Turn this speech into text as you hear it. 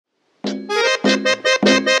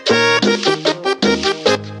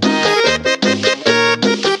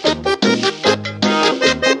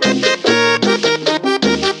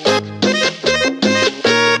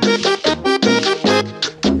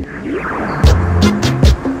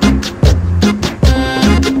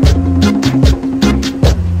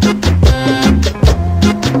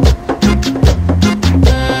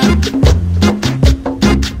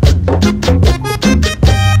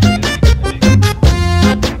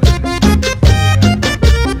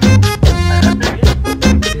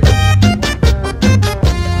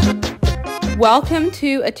Welcome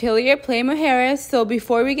to Atelier Playa Mujeres. So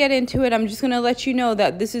before we get into it, I'm just going to let you know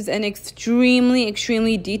that this is an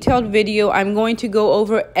extremely detailed video. I'm going to go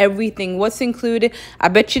over everything, what's included. I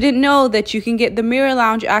bet you didn't know that you can get the Mera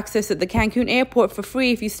Lounge access at the Cancun Airport for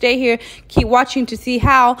free. If you stay here, keep watching to see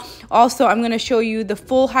how. Also, I'm going to show you the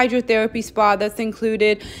full hydrotherapy spa that's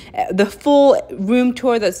included, the full room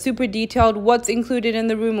tour that's super detailed, what's included in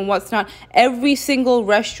the room and what's not, every single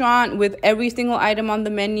restaurant with every single item on the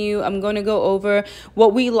menu. I'm going to go over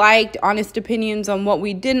what we liked, honest opinions on what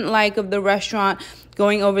we didn't like of the restaurant,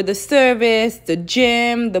 going over the service, the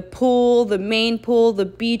gym, the pool, the main pool, the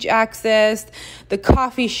beach access, the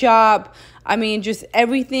coffee shop. I mean, just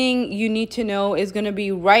everything you need to know is going to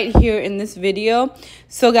be right here in this video.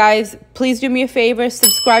 So guys, please do me a favor,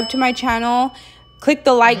 subscribe to my channel, click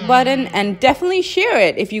the like button, and definitely share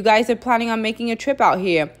it if you guys are planning on making a trip out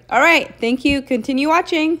here. All right, thank you. Continue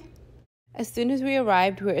watching. As soon as we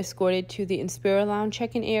arrived, we were escorted to the Inspira Lounge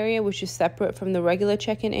check-in area, which is separate from the regular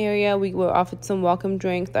check-in area. We were offered some welcome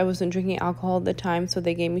drinks. I wasn't drinking alcohol at the time, so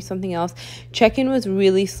they gave me something else. Check-in was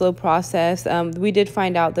really slow process. We did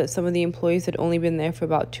find out that some of the employees had only been there for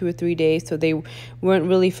about 2 or 3 days, so they weren't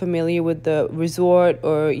really familiar with the resort,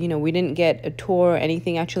 or, you know, we didn't get a tour or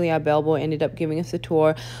anything. Actually, our bellboy ended up giving us a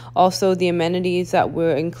tour. Also, the amenities that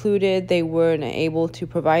were included, they weren't able to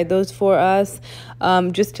provide those for us.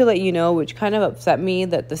 Just to let you know, which kind of upset me,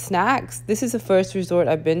 that the snacks, this is the first resort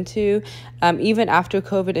I've been to, even after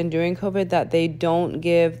COVID and during COVID, that they don't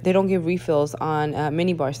give refills on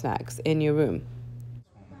minibar snacks in your room.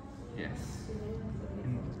 Yes.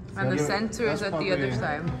 And the sensor is at the other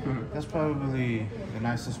side. That's probably the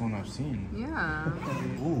nicest one I've seen. Yeah.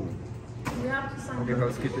 Ooh. The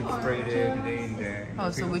housekeeping sprayed in the.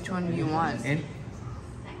 Oh, so which one do you want? And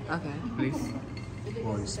Okay. please.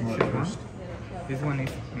 Oh, you smell it first. This one is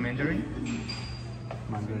Mandarin.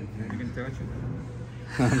 Mandarin. You can touch it.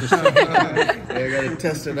 Yeah, I gotta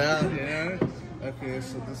test it out. Yeah. Okay,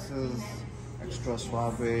 so this is extra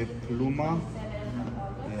suave pluma.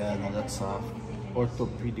 Yeah, no, that's soft.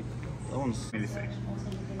 Orthopedic. That one's.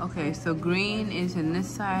 Okay, so green is in this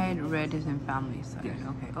side, red is in family side. Yes.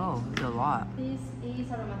 Okay. Oh, it's a lot.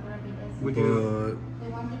 Would you?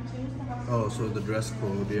 Oh, so the dress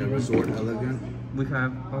code, yeah, resort elegant. We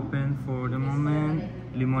have open for the moment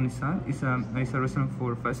Limonizar. It's a restaurant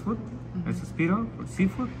for fast food. It's Inspira for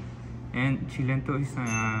seafood, and Chilento is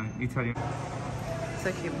Italian. It's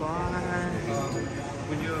like a bar.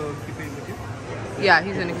 Would you keep it with you? Yeah,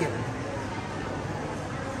 he's gonna keep it.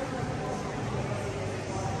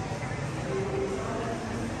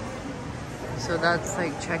 So that's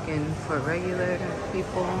like check-in for regular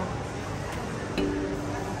people.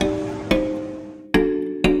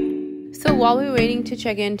 So while we were waiting to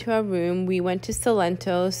check into our room, we went to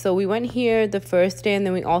Salento. So we went here the first day, and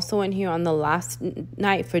then we also went here on the last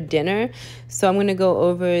night for dinner. So I'm going to go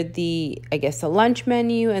over the, I guess, the lunch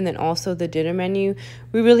menu and then also the dinner menu.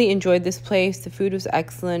 We really enjoyed this place. The food was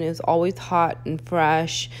excellent. It was always hot and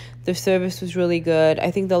fresh. The service was really good.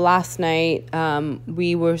 I think the last night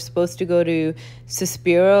we were supposed to go to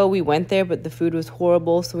Suspiro. We went there, but the food was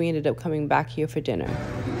horrible, so we ended up coming back here for dinner.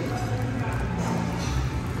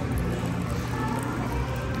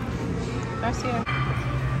 Gracias.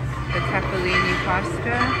 The capellini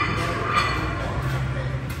pasta,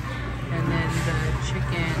 and then the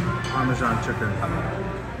chicken. Parmesan chicken.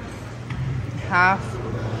 Half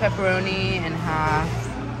pepperoni and half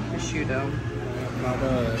prosciutto.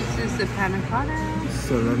 This is the panna cotta.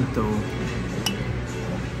 Salento.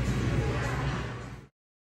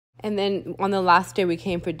 And then on the last day we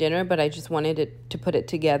came for dinner, but I just wanted to put it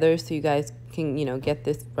together so you guys can, you know, get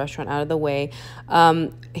this restaurant out of the way.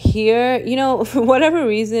 Here, you know, for whatever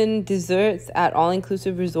reason, desserts at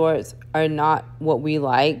all-inclusive resorts are not what we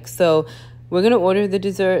like. So we're going to order the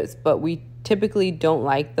desserts, but we typically don't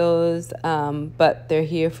like those. But they're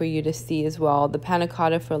here for you to see as well. The panna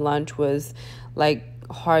cotta for lunch was like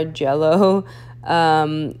hard jello.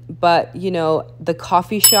 But you know, the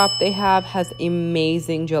coffee shop they have has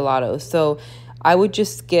amazing gelato, so I would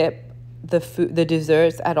just skip the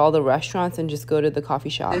desserts at all the restaurants and just go to the coffee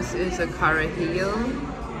shop. This is a carajillo,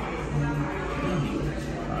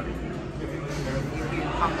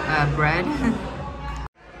 bread,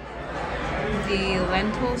 the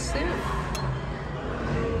lentil soup,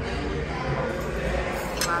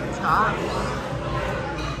 lamb chops.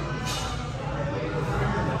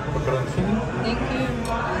 Thank you.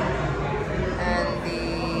 And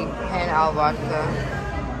the pan al vodka.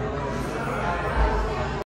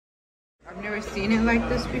 I've never seen it like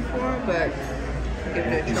this before, but I'll give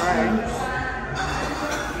it a try.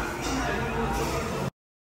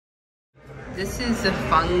 This is a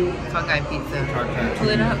fungi pizza. Pull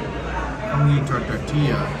it up. Fungi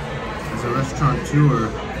tortilla. As a restaurateur,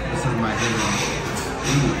 this is my hidden.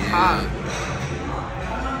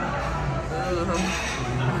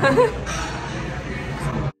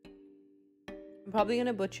 I'm probably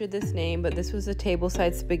gonna butcher this name, but this was a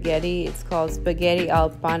tableside spaghetti. It's called spaghetti al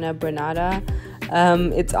panna brenata.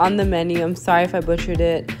 It's on the menu. I'm sorry if I butchered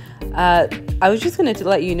it. I was just gonna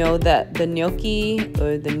let you know that the gnocchi,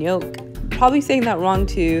 or the gnocchi, probably saying that wrong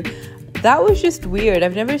too, that was just weird.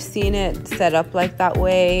 I've never seen it set up like that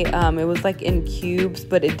way. It was like in cubes,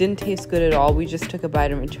 but it didn't taste good at all. We just took a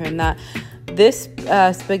bite and returned that. This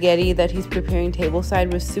spaghetti that he's preparing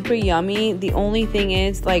tableside was super yummy. The only thing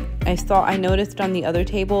is, like, I noticed on the other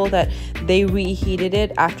table that they reheated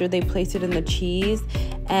it after they placed it in the cheese,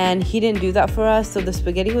 and he didn't do that for us, so the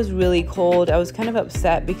spaghetti was really cold. I was kind of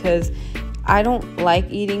upset because I don't like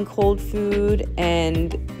eating cold food,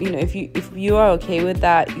 and you know, if you are okay with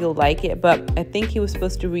that, you'll like it. But I think he was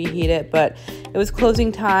supposed to reheat it, but it was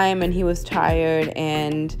closing time and he was tired,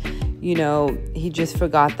 and you know, he just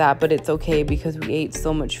forgot that. But it's okay because we ate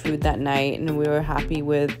so much food that night and we were happy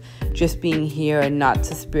with just being here and not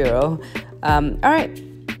Suspiro. All right.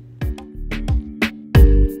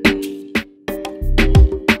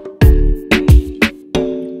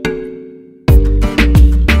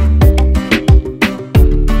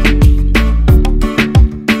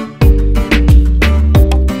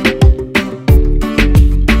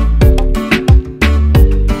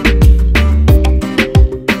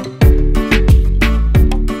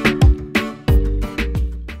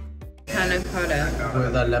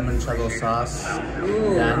 With a limoncello sauce.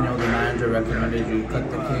 Ooh. Daniel, the manager, recommended you cut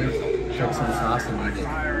the cake, put some sauce, and eat it.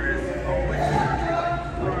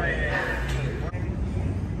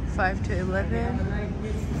 5 to 11.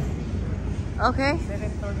 Okay.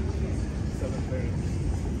 7:30.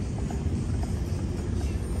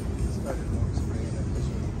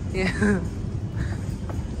 Yeah.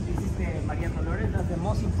 This is the Maria Dolores. That's the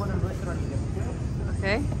most important restaurant in the hotel.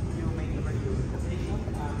 Okay. You make your reservation.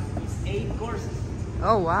 It's 8 courses.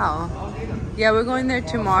 Oh wow. Yeah, we're going there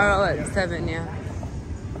tomorrow at 7. Yeah.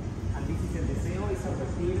 And this is the deseo. It's over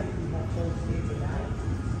here. We have 12 seats tonight.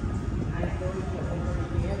 9:30 to 11:30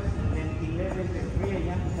 p.m. And then 11 to 3 a.m. we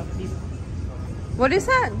have disco. What is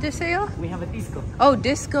that? Deseo? We have a disco. Oh,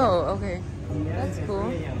 disco. Okay. 11 That's to cool.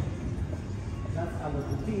 3 a.m. That's our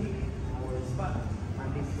boutique, our spa. And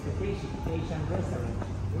this is the Asian restaurant.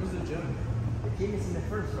 Where's the gym? The gym is in the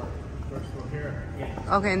first row. First floor here.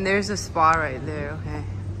 Yeah. Okay, and there's a spa right there. Okay.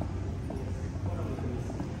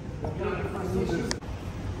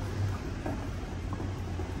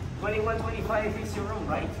 2125 is your room,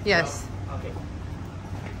 right? Yes. Okay.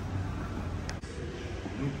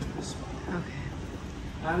 Okay.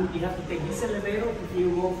 And you have to take this elevator if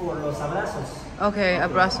you go for Los Abrazos. Okay,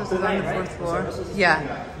 Abrazos is on the Right? 4th Los floor. Abrazos is Yeah.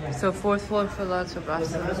 yeah. So 4th floor for Los Los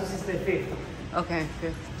Abrazos. Abrazos is the 5th. Okay,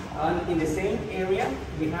 5th. And in the same area,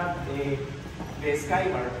 we have the sky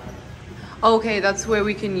bar. Okay, that's where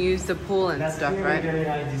we can use the pool and That's stuff, very, right? very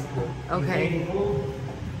nice, this pool. Okay. Infinity pool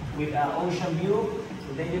with an ocean view,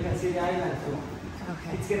 so then you can see the island too.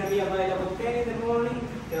 Okay. It's gonna be available 10 in the morning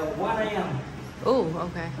till 1 a.m. Oh,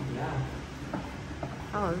 okay. Yeah.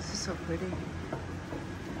 Oh, this is so pretty.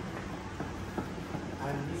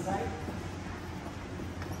 And this side.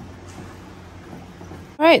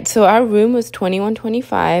 All right, so our room was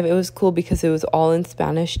 $21.25. It was cool because it was all in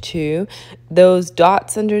Spanish too. Those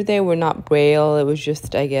dots under there were not Braille. It was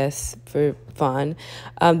just, I guess, for fun.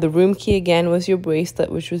 The room key again was your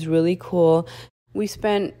bracelet, which was really cool. We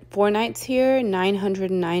spent 4 nights here,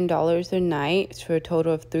 $909 a night for a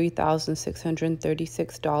total of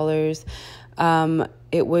 $3,636.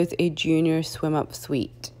 It was a junior swim up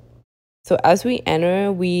suite. So as we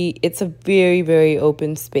enter, it's a very, very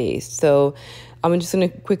open space. So I'm just going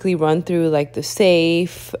to quickly run through like the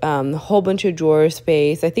safe, a whole bunch of drawer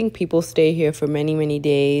space. I think people stay here for many, many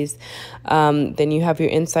days. Then you have your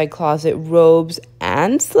inside closet, robes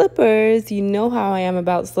and slippers. You know how I am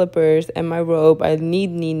about slippers and my robe. I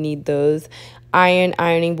need those.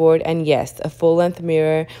 Ironing board, and yes, a full-length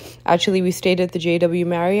mirror. Actually, we stayed at the JW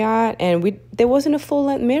Marriott, and there wasn't a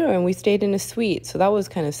full-length mirror, and we stayed in a suite, so that was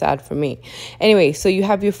kind of sad for me. Anyway, so you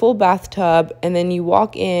have your full bathtub, and then you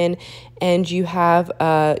walk in, and you have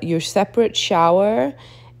your separate shower.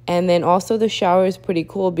 And then also the shower is pretty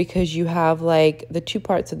cool because you have like the 2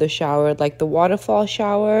 parts of the shower, like the waterfall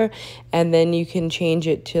shower, and then you can change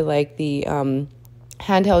it to like the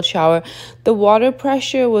handheld shower. The water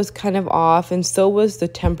pressure was kind of off, and so was the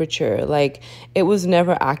temperature. Like, it was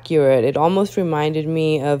never accurate. It almost reminded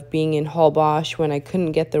me of being in Holbox when I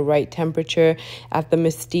couldn't get the right temperature at the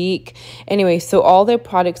Mystique. Anyway, so all their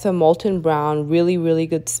products are molten brown, really, really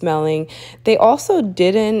good smelling. They also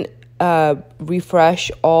didn't refresh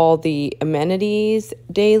all the amenities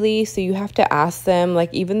daily, so you have to ask them.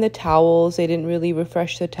 Like, even the towels, they didn't really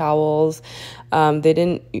refresh the towels. They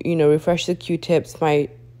didn't, refresh the Q-tips.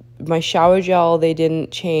 My shower gel, they didn't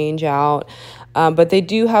change out. But they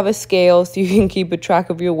do have a scale, so you can keep a track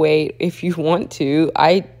of your weight if you want to.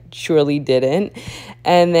 I surely didn't.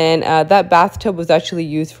 And then that bathtub was actually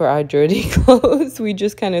used for our dirty clothes. We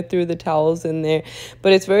just kind of threw the towels in there.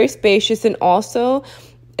 But it's very spacious, and also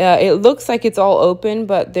it looks like it's all open,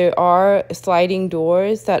 but there are sliding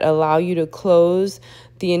doors that allow you to close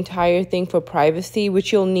the entire thing for privacy,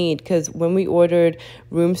 which you'll need, because when we ordered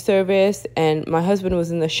room service and my husband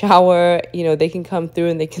was in the shower, they can come through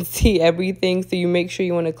and they can see everything. So you make sure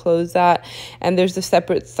you want to close that. And there's a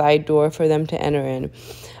separate side door for them to enter in.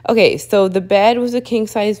 Okay, so the bed was a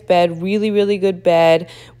king-size bed, really, really good bed.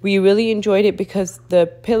 We really enjoyed it because the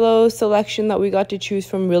pillow selection that we got to choose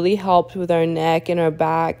from really helped with our neck and our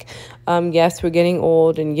back. Yes, we're getting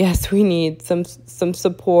old, and yes, we need some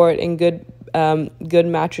support and good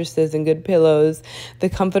mattresses and good pillows. The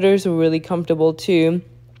comforters were really comfortable too.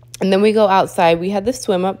 And then we go outside. We had the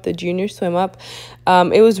swim up, the junior swim up.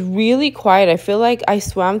 It was really quiet. I feel like I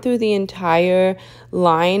swam through the entire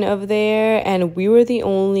line of there, and we were the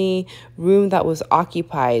only room that was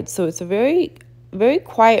occupied. So it's a very, very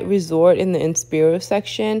quiet resort in the Inspira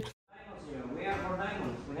section. We are for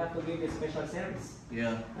diamonds. We have to give a special service.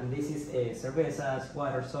 Yeah. And this is cervezas,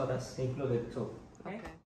 water, sodas included too. Okay.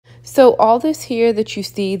 So all this here that you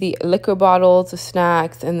see, the liquor bottles, the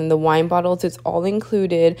snacks, and then the wine bottles, it's all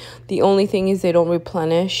included. The only thing is they don't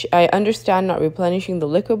replenish. I understand not replenishing the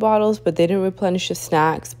liquor bottles, but they didn't replenish the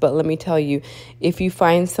snacks. But let me tell you, if you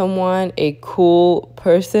find someone, a cool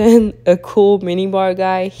person, a cool minibar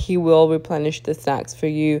guy, he will replenish the snacks for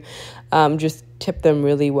you. Just tip them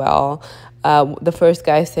really well. The first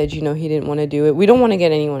guy said, he didn't want to do it. We don't want to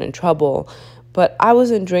get anyone in trouble. But I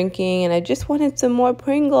wasn't drinking and I just wanted some more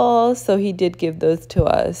Pringles, so he did give those to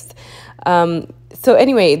us. So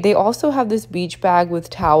anyway, they also have this beach bag with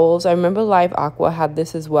towels. I remember Live Aqua had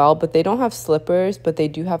this as well, but they don't have slippers, but they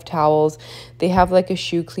do have towels. They have like a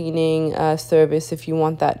shoe cleaning service if you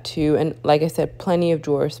want that too. And like I said, plenty of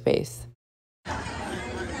drawer space.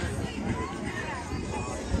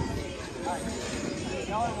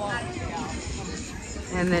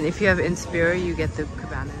 And then if you have Inspira, you get the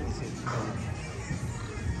cabanas.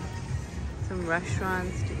 Some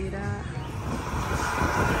restaurants to eat at.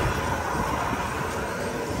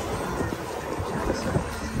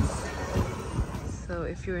 So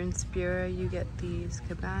if you're in Inspira, you get these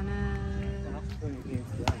cabanas.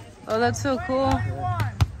 Oh, that's so cool.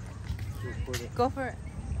 Go for it.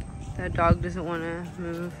 That dog doesn't want to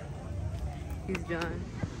move. He's done.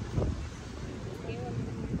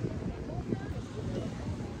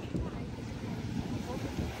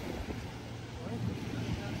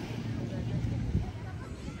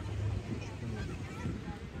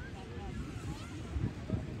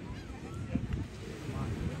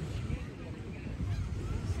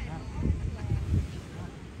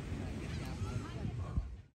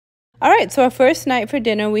 All right, so our first night for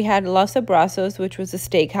dinner, we had Los Abrazos, which was a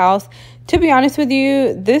steakhouse. To be honest with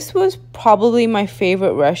you, this was probably my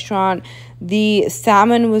favorite restaurant. The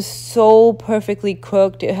salmon was so perfectly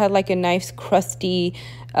cooked. It had like a nice crusty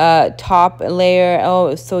top layer. Oh,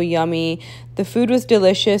 it was so yummy. The food was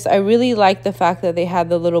delicious. I really liked the fact that they had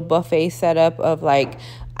the little buffet setup of like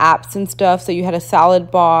apps and stuff. So you had a salad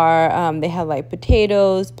bar. They had like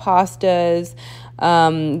potatoes, pastas.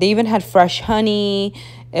 They even had fresh honey.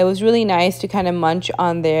 It was really nice to kind of munch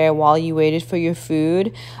on there while you waited for your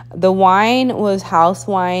food. The wine was house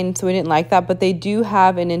wine, so we didn't like that, but they do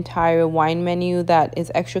have an entire wine menu that is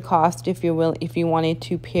extra cost if you wanted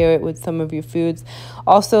to pair it with some of your foods.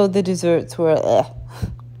 Also, the desserts were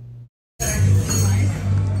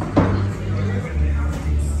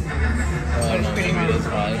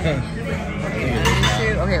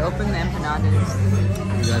Okay, open the empanadas.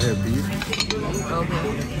 You got here beef?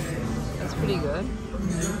 Okay. That's pretty good.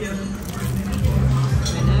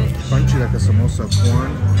 Crunchy like a samosa,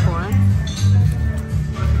 corn.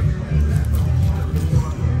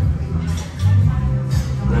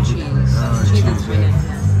 Cheese. Cheese and spinach.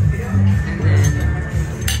 And then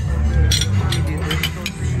you do this.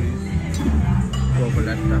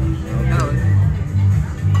 Provoletta. Oh.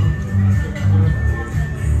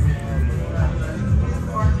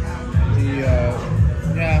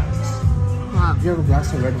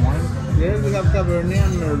 glass of red wine? Yes, we have Cabernet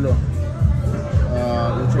and Merlot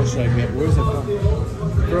Which one should I get? Where is it from?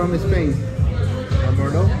 from Spain.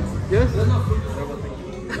 Merlot? Yes? God,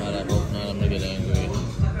 I hope not. I'm gonna get angry.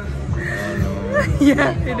 Oh no.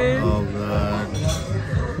 Yeah, it is. Oh god.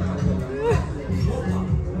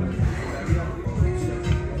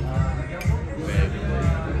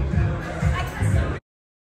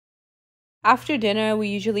 After dinner, we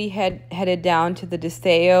usually headed down to the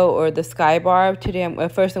Deseo or the Sky Bar. Today,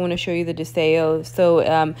 first I'm going to show you the Deseo.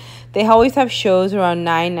 So they always have shows around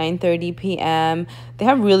 9:30 p.m. They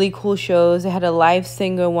have really cool shows. They had a live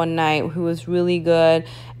singer one night who was really good.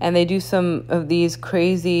 And they do some of these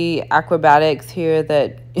crazy acrobatics here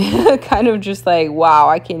that kind of just like, wow,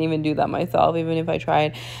 I can't even do that myself, even if I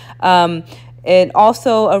tried. And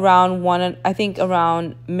also around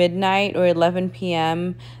around midnight or 11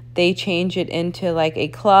 p.m., they change it into like a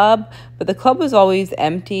club, but the club was always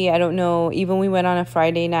empty. I don't know, even we went on a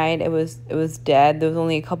Friday night, it was dead. There was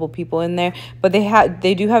only a couple people in there, but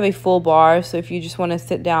they do have a full bar, so if you just want to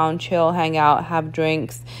sit down, chill, hang out, have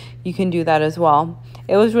drinks, you can do that as well.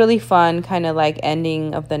 It was really fun, kind of like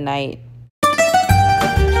ending of the night.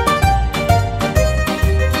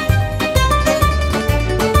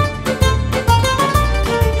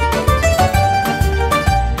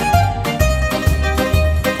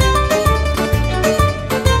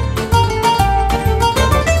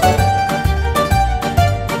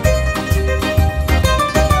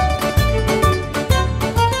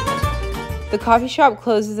 The coffee shop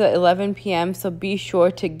closes at 11 p.m., so be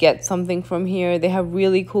sure to get something from here. They have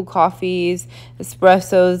really cool coffees,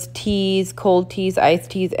 espressos, teas, cold teas,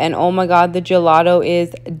 iced teas, and oh my god, the gelato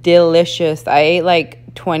is delicious. I ate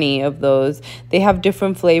like 20 of those. They have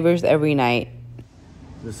different flavors every night.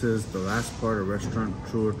 This is the last part of restaurant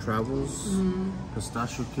tour travels.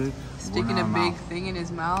 Pistachio cake. Sticking a big thing in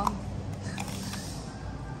his mouth.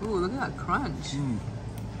 Ooh, look at that crunch.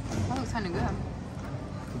 That looks kind of good.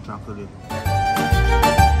 Chocolate.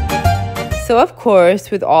 So of course,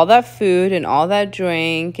 with all that food and all that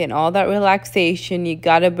drink and all that relaxation, you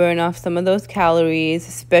gotta burn off some of those calories,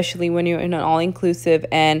 especially when you're in an all-inclusive.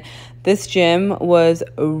 And this gym was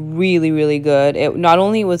really, really good. It not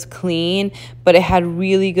only was clean, but it had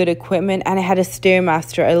really good equipment, and it had a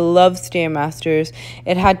Stairmaster. I love Stairmasters.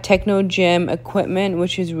 It had techno gym equipment,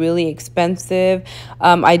 which is really expensive.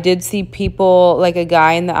 I did see people, like a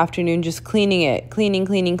guy in the afternoon, just cleaning it, cleaning.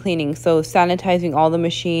 So sanitizing all the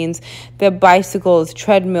machines, the bicycles,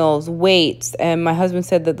 treadmills, weights. And my husband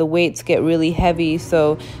said that the weights get really heavy,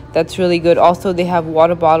 so that's really good. Also, they have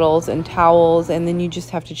water bottles and towels, and then you just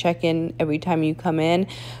have to check in every time you come in.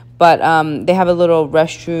 But they have a little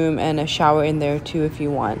restroom and a shower in there too if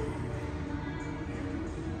you want.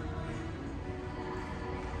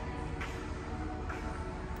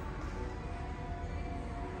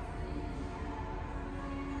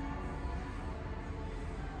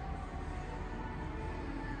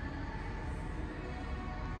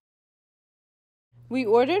 We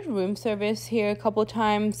ordered room service here a couple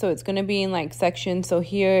times, so it's going to be in like sections. So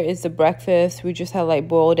here is the breakfast. We just had like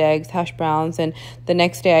boiled eggs, hash browns, and the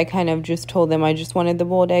next day I kind of just told them I just wanted the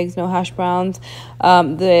boiled eggs, no hash browns.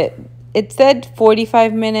 It said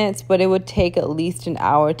 45 minutes, but it would take at least an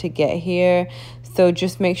hour to get here. So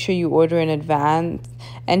just make sure you order in advance.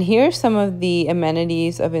 And here are some of the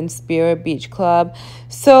amenities of Inspira Beach Club.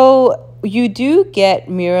 So you do get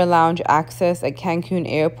Mera Lounge access at Cancun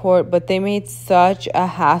Airport, but they made such a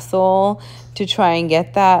hassle to try and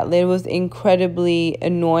get that. It was incredibly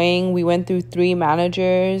annoying. We went through 3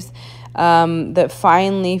 managers that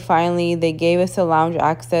finally they gave us a lounge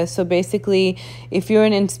access. So basically, if you're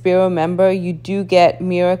an Inspira member, you do get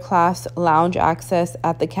Mera class lounge access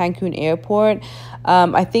at the Cancun Airport.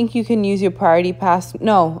 I think you can use your priority pass.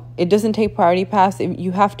 No, it doesn't take priority pass.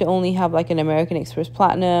 You have to only have like an American Express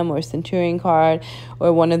Platinum or a Centurion card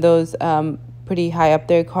or one of those pretty high up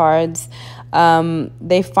there cards.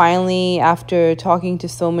 They finally, after talking to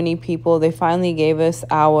so many people, they finally gave us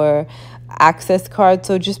our access card.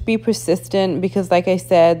 So just be persistent, because like I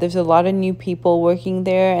said, there's a lot of new people working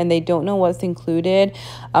there and they don't know what's included.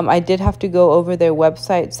 I did have to go over their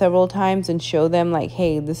website several times and show them like,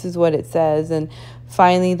 hey, this is what it says, and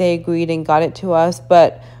finally they agreed and got it to us.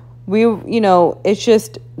 But we, it's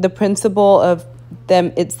just the principle of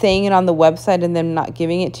them, it's saying it on the website and them not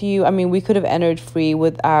giving it to you. I mean, we could have entered free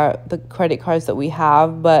with the credit cards that we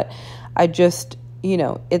have, but I just,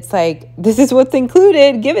 it's like, this is what's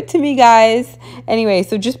included. Give it to me, guys. Anyway,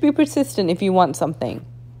 so just be persistent if you want something.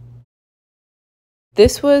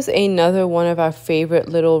 This was another one of our favorite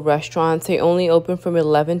little restaurants. They only open from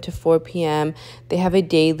 11 to 4 p.m. They have a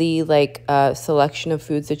daily selection of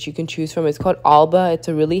foods that you can choose from. It's called Alba. It's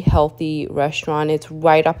a really healthy restaurant. It's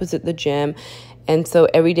right opposite the gym. And so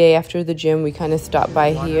every day after the gym, we kind of stop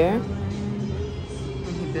by here.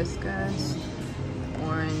 And hibiscus,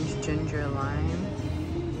 orange, ginger, lime.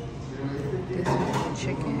 This is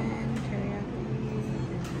chicken,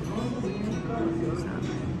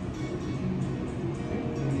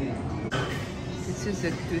 This is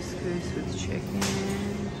a couscous with chicken.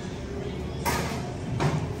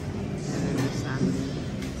 And then the salmon.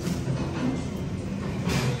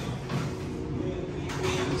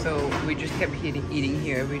 So we just kept eating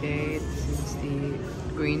here every day. This is the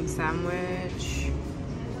green sandwich.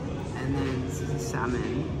 And then this is the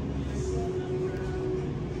salmon.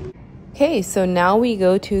 Okay, so now we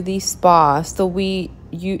go to the spa. So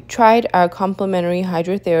you tried our complimentary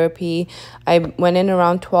hydrotherapy. I went in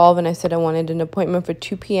around 12 and I said I wanted an appointment for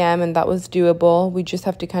 2 p.m. and that was doable. We just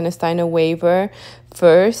have to kind of sign a waiver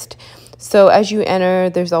first. So as you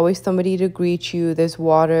enter, there's always somebody to greet you. There's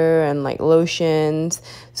water and like lotions.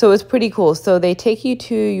 So it's pretty cool. So they take you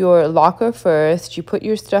to your locker first. You put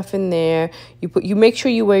your stuff in there. You make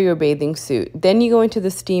sure you wear your bathing suit. Then you go into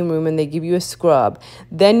the steam room and they give you a scrub.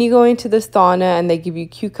 Then you go into the sauna and they give you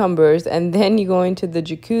cucumbers. And then you go into the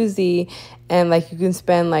jacuzzi and like you can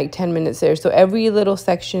spend like 10 minutes there. So every little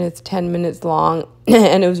section is 10 minutes long.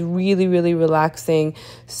 And it was really, really relaxing.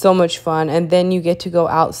 So much fun. And then you get to go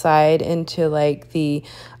outside into like the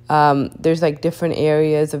there's like different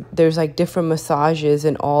areas there's like different massages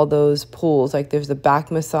in all those pools. Like there's a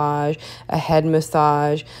back massage, a head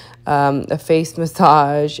massage, a face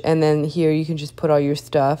massage, and then here you can just put all your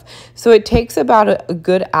stuff. So it takes about a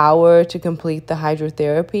good hour to complete the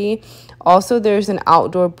hydrotherapy. Also, there's an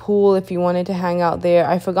outdoor pool if you wanted to hang out there.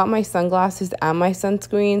 I forgot my sunglasses and my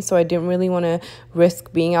sunscreen, so I didn't really want to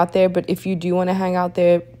risk being out there. But if you do want to hang out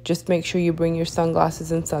there, just make sure you bring your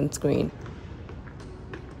sunglasses and sunscreen.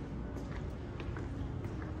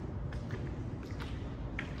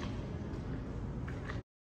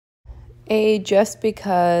 Just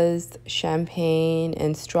because champagne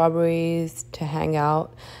and strawberries to hang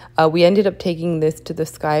out. We ended up taking this to the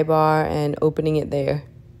Sky Bar and opening it there.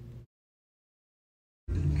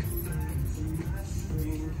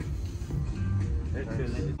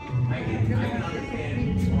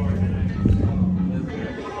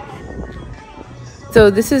 So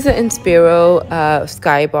this is an Inspira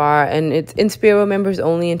Sky Bar, and it's Inspira members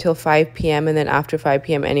only until 5 p.m. and then after 5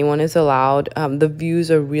 p.m. anyone is allowed. The views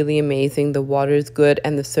are really amazing, the water is good,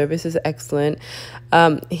 and the service is excellent.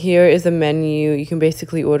 Here is a menu. You can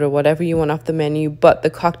basically order whatever you want off the menu, but the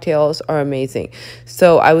cocktails are amazing.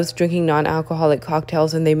 So I was drinking non-alcoholic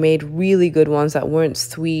cocktails, and they made really good ones that weren't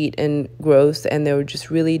sweet and gross, and they were just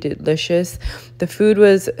really delicious. The food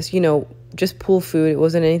was, just pool food. It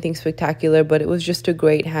wasn't anything spectacular, but it was just a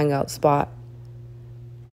great hangout spot.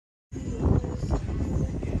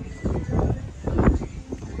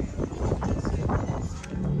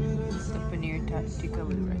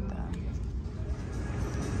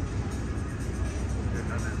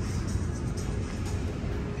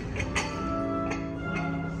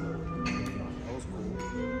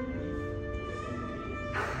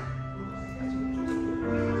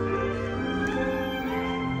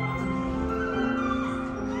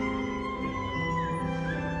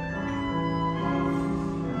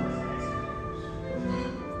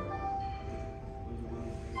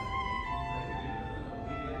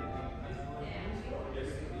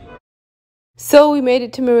 So we made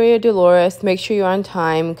it to Maria Dolores. Make sure you're on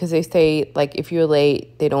time because they say like if you're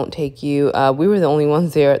late, they don't take you. We were the only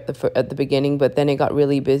ones there at the beginning, but then it got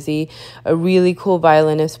really busy. A really cool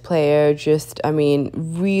violinist player,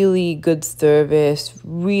 really good service,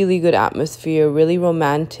 really good atmosphere, really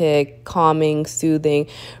romantic, calming, soothing.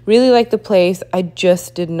 Really liked the place. I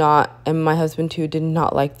just did not, and my husband too, did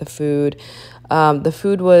not like the food. The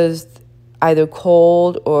food was either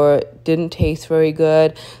cold or didn't taste very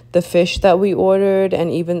good. The fish that we ordered,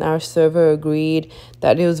 and even our server agreed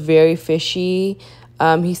that it was very fishy.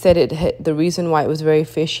 He said the reason why it was very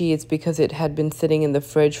fishy is because it had been sitting in the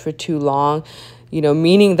fridge for too long,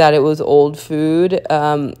 meaning that it was old food.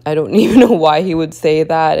 I don't even know why he would say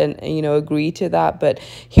that and agree to that, but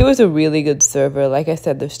he was a really good server. Like I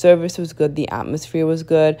said, the service was good, the atmosphere was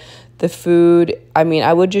good. The food,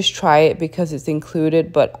 I would just try it because it's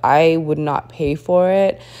included, but I would not pay for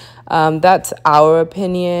it. That's our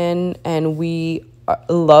opinion, and we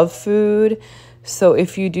love food. So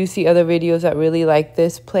if you do see other videos that really like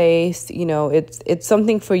this place, it's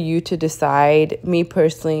something for you to decide. Me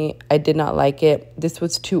personally, I did not like it. This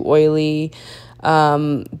was too oily.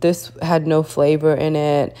 This had no flavor in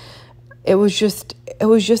it. It was just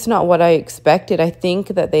not what I expected. I think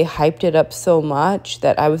that they hyped it up so much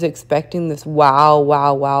that I was expecting this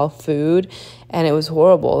wow food, and it was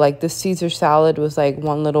horrible. Like the Caesar salad was like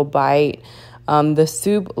one little bite. The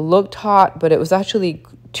soup looked hot, but it was actually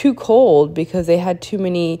too cold because they had too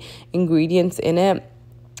many ingredients in it.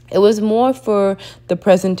 It was more for the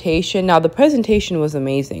presentation. Now, the presentation was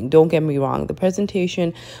amazing. Don't get me wrong. The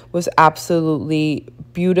presentation was absolutely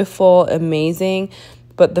beautiful, amazing.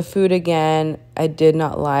 But the food, again, I did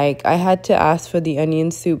not like. I had to ask for the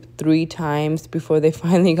onion soup 3 times before they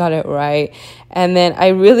finally got it right. And then I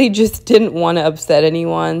really just didn't want to upset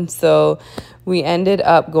anyone. So we ended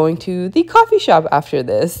up going to the coffee shop after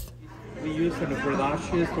this. We use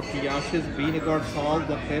radashes, tortillas, vinegar, salt,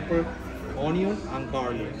 the pepper, onion, and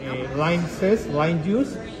garlic. Lime zest, lime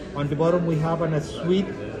juice. On the bottom we have a sweet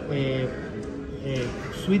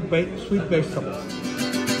vegetables.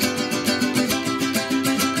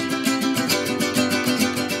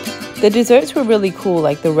 The desserts were really cool,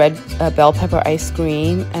 like the red bell pepper ice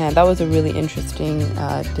cream, and that was a really interesting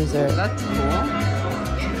dessert. That's cool.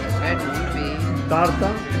 Red ruby.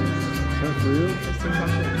 Tarta.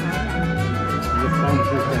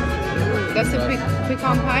 That's a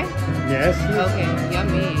pecan pie? Yes. Okay,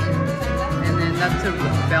 yummy. And then that's a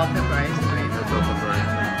bell pepper ice cream.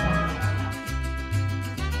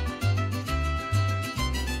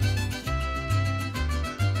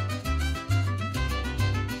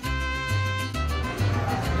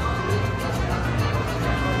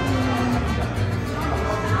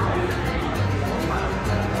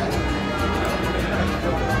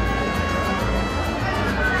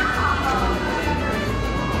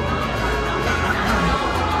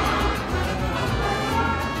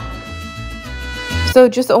 So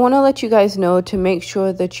just I want to let you guys know to make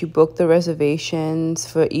sure that you book the reservations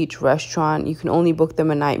for each restaurant. You can only book them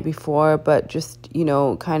a night before, but just, you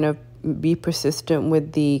know, kind of be persistent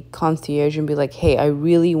with the concierge and be like, hey, I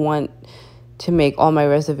really want to make all my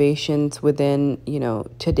reservations within, you know,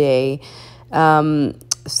 today.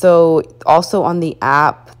 So also on the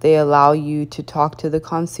app, they allow you to talk to the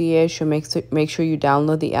concierge, so make sure you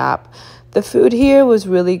download the app. The food here was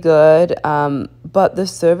really good, but the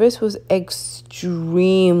service was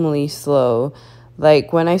extremely slow.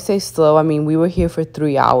 Like, when I say slow, I mean we were here for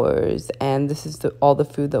 3 hours, and this is all the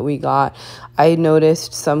food that we got. I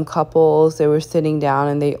noticed some couples, they were sitting down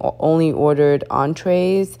and they only ordered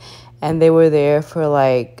entrees, and they were there for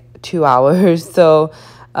like 2 hours. So,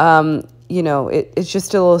 you know, it's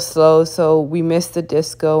just a little slow. So we missed the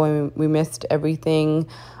disco and we missed everything.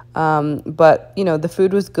 But, you know, the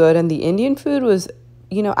food was good, and the Indian food was,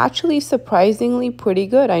 you know, actually surprisingly pretty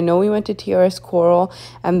good. I know we went to TRS Coral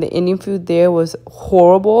and the Indian food there was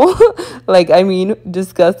horrible. Like, I mean,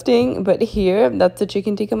 disgusting. But here, that's the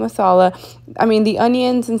chicken tikka masala. I mean, the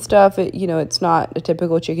onions and stuff, you know, it's not a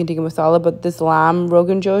typical chicken tikka masala, but this lamb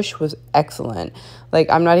Rogan Josh was excellent. Like,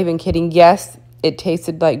 I'm not even kidding. Yes, it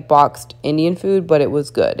tasted like boxed Indian food, but it was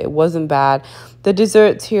good. It wasn't bad. The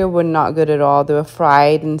desserts here were not good at all. They were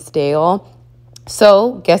fried and stale.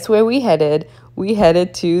 So guess where we headed? We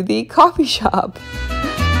headed to the coffee shop.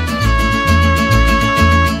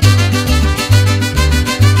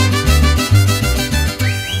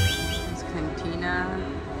 It's Cantina.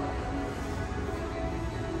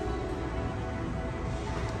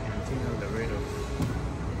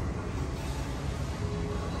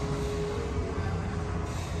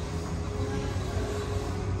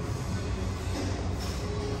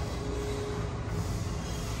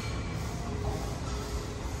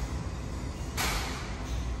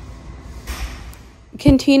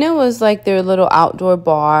 Cantina was like their little outdoor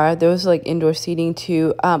bar. There was like indoor seating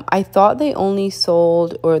too. I thought they only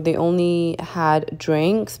sold, or they only had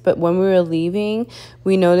drinks, but when we were leaving,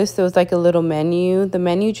 we noticed there was like a little menu. The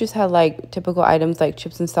menu just had like typical items like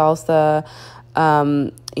chips and salsa,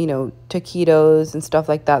 you know, taquitos and stuff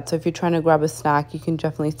like that. So if you're trying to grab a snack, you can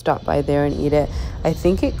definitely stop by there and eat it. I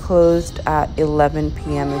think it closed at 11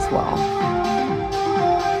 p.m. as well.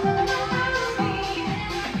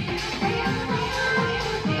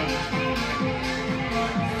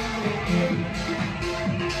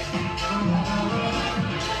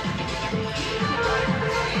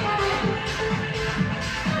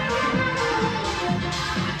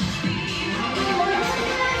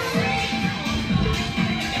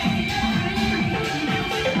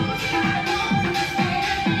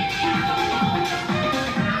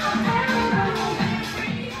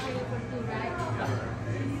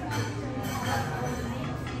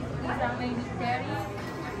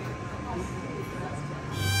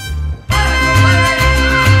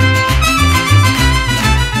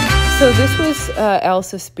 So this was El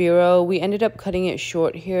Suspiro. We ended up cutting it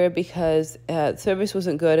short here because service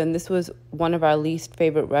wasn't good, and this was one of our least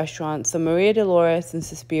favorite restaurants. So Maria Dolores and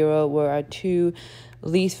Suspiro were our two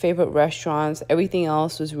least favorite restaurants. Everything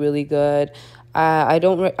else was really good. I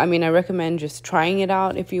recommend just trying it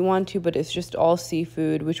out if you want to, but it's just all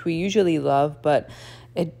seafood, which we usually love, but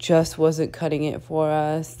it just wasn't cutting it for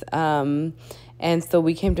us. And so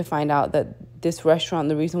we came to find out that this restaurant,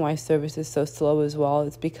 the reason why service is so slow as well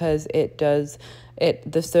is because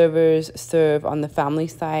the servers serve on the family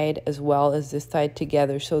side as well as this side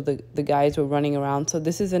together. So the guys were running around. So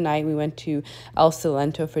this is a night we went to El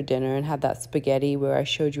Cilento for dinner and had that spaghetti where I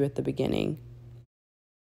showed you at the beginning.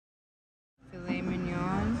 Filet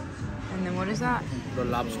mignon. And then what is that? The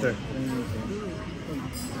lobster.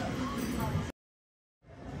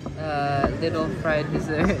 Little fried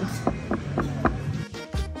dessert.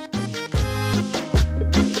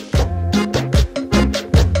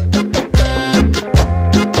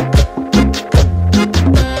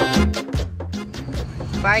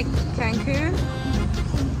 Bye, Cancun.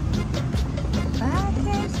 Bye,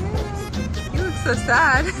 Cancun. You look so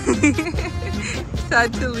sad.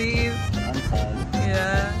 Sad to leave. I'm sad.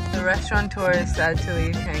 Yeah, the restaurateur is sad to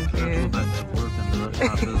leave Cancun. I've worked in the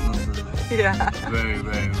restaurant business. Yeah. Very,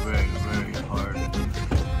 very, very, very hard.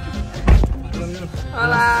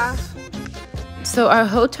 Hola. So our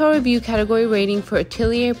hotel review category rating for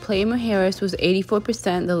Atelier Playa Mujeres was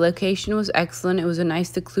 84%. The location was excellent. It was a nice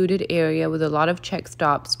secluded area with a lot of check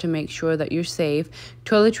stops to make sure that you're safe.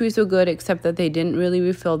 Toiletries were good, except that they didn't really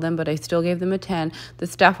refill them, but I still gave them a 10. The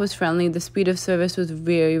staff was friendly. The speed of service was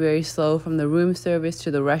very, very slow, from the room service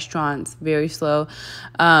to the restaurants, very slow.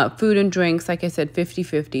 Food and drinks, like I said,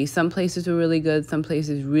 50-50. Some places were really good, some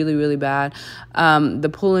places really, really bad. The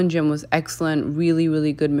pool and gym was excellent, really,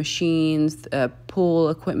 really good machines, pool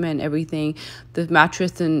equipment, everything. The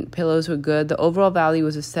mattress and pillows were good. The overall value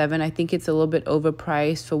was a 7. I think it's a little bit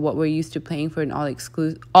overpriced for what we're used to paying for an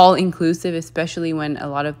all-inclusive, especially when a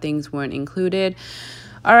lot of things weren't included.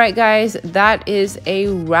 All right, guys, that is a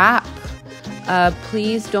wrap.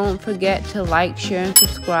 Please don't forget to like, share, and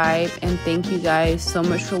subscribe. And thank you guys so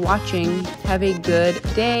much for watching. Have a good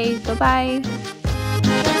day. Bye-bye.